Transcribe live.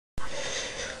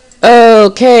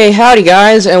Okay, howdy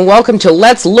guys, and welcome to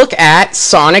Let's Look at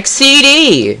Sonic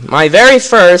CD, my very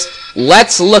first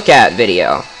Let's Look at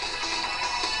video.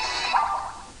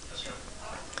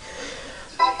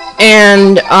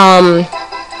 And,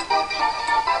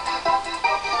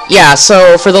 yeah,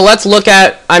 so for the Let's Look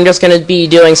at, I'm just gonna be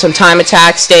doing some time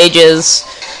attack stages.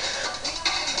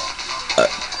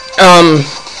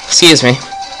 Excuse me.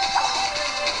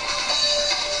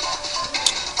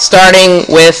 Starting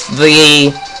with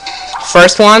the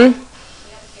first one.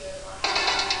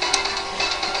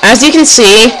 As you can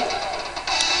see,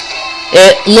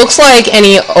 it looks like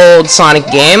any old Sonic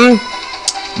game,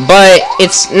 but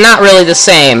it's not really the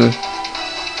same.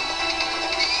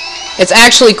 It's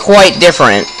actually quite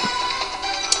different.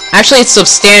 Actually, it's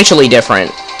substantially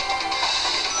different.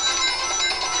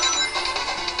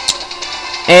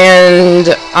 And,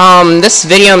 this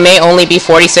video may only be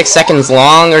 46 seconds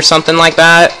long or something like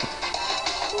that.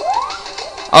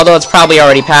 Although it's probably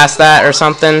already past that or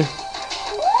something.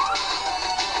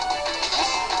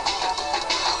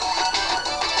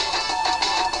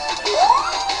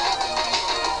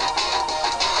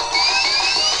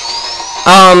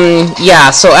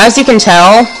 Yeah, so as you can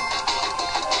tell,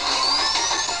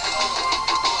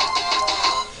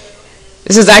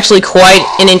 this is actually quite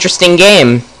an interesting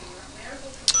game.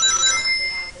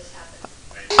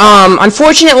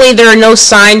 Unfortunately, there are no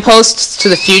signposts to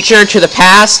the future, to the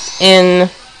past in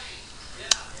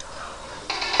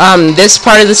this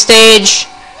part of the stage.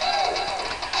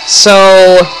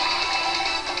 So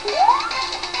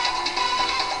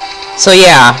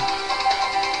yeah.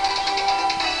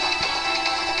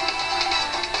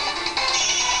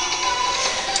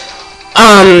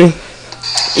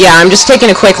 Yeah, I'm just taking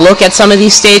a quick look at some of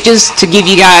these stages to give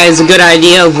you guys a good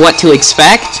idea of what to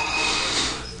expect.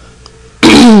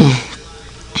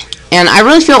 And I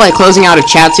really feel like closing out of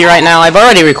Chatsy right now. I've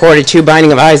already recorded 2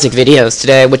 Binding of Isaac videos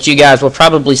today, which you guys will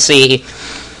probably see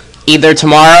either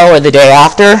tomorrow or the day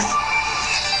after.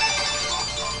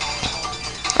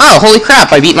 Oh, holy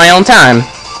crap, I beat my own time.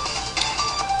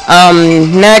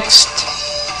 Next,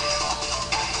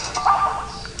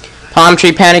 Palm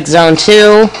Tree Panic Zone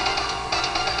 2.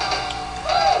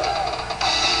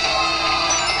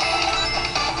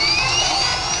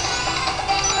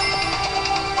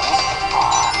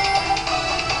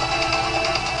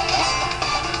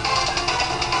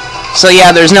 So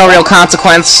yeah, there's no real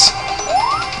consequence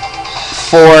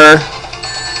for...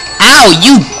 Ow,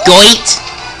 you goit!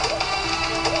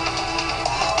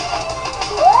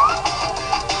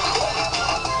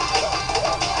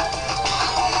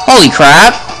 Holy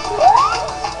crap!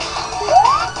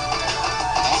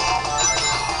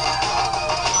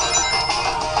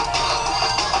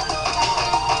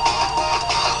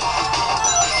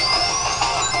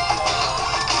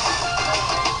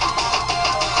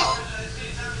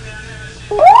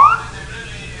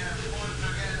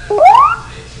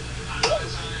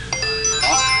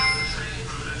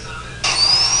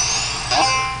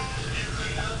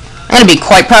 I'm gonna be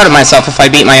quite proud of myself if I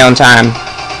beat my own time.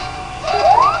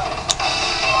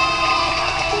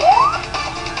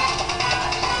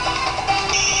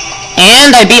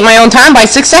 And I beat my own time by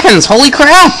 6 seconds. Holy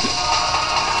crap!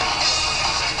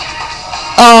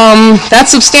 That's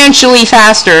substantially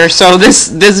faster, so this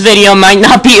video might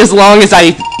not be as long as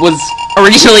I was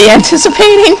originally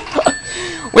anticipating.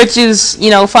 Which is, you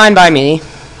know, fine by me.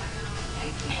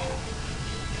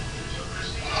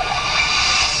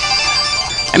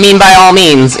 I mean, by all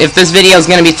means, if this video is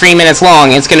going to be 3 minutes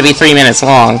long, it's going to be 3 minutes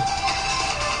long.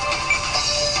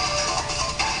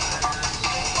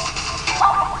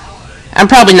 I'm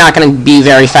probably not going to be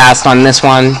very fast on this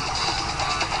one.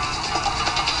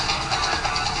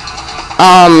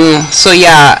 So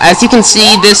yeah, as you can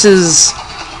see, this is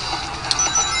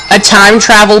a time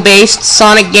travel-based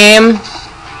Sonic game,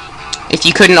 if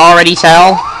you couldn't already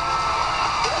tell.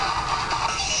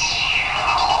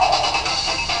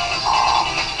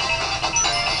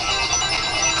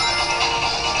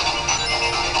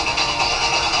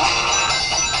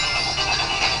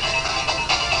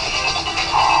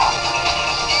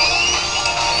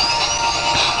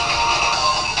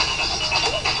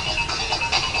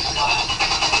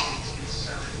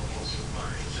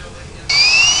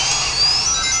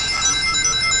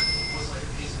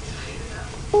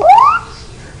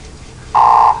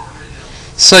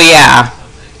 So yeah,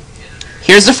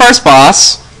 here's the first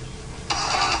boss.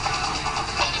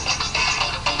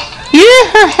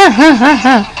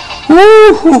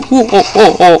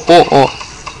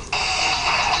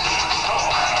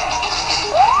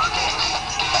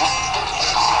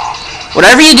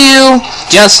 Whatever you do,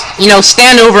 just, you know,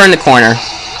 stand over in the corner.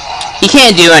 He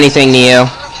can't do anything to you.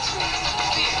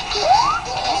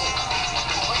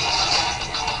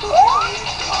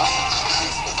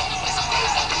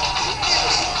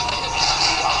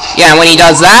 Yeah, when he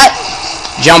does that,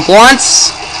 jump once,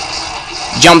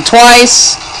 jump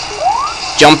twice,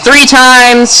 jump 3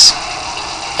 times,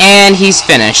 and he's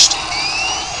finished.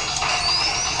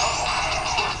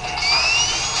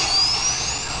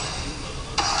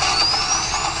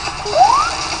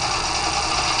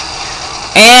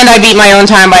 And I beat my own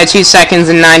time by 2 seconds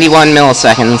and 91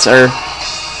 milliseconds, or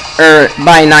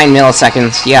by 9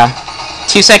 milliseconds, yeah.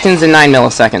 2 seconds and 9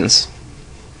 milliseconds.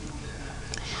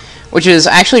 Which is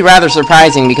actually rather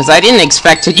surprising, because I didn't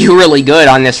expect to do really good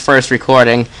on this first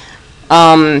recording.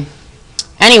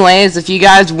 Anyways, if you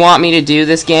guys want me to do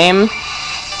this game,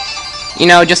 you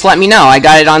know, just let me know. I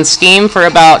got it on Steam for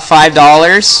about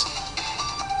 $5.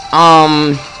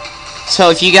 So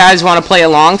if you guys want to play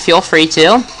along, feel free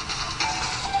to.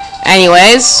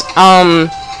 Anyways, I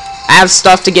have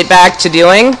stuff to get back to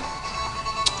doing,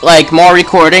 like more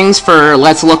recordings for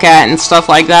Let's Look At and stuff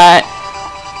like that.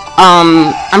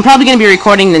 I'm probably going to be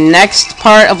recording the next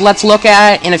part of Let's Look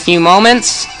At in a few moments,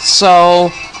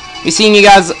 so be seeing you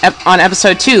guys on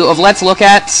episode 2 of Let's Look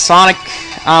At Sonic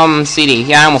CD.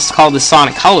 Yeah, I almost called this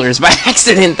Sonic Colors by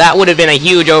accident. That would have been a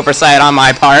huge oversight on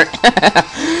my part.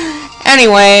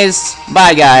 Anyways,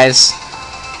 bye guys.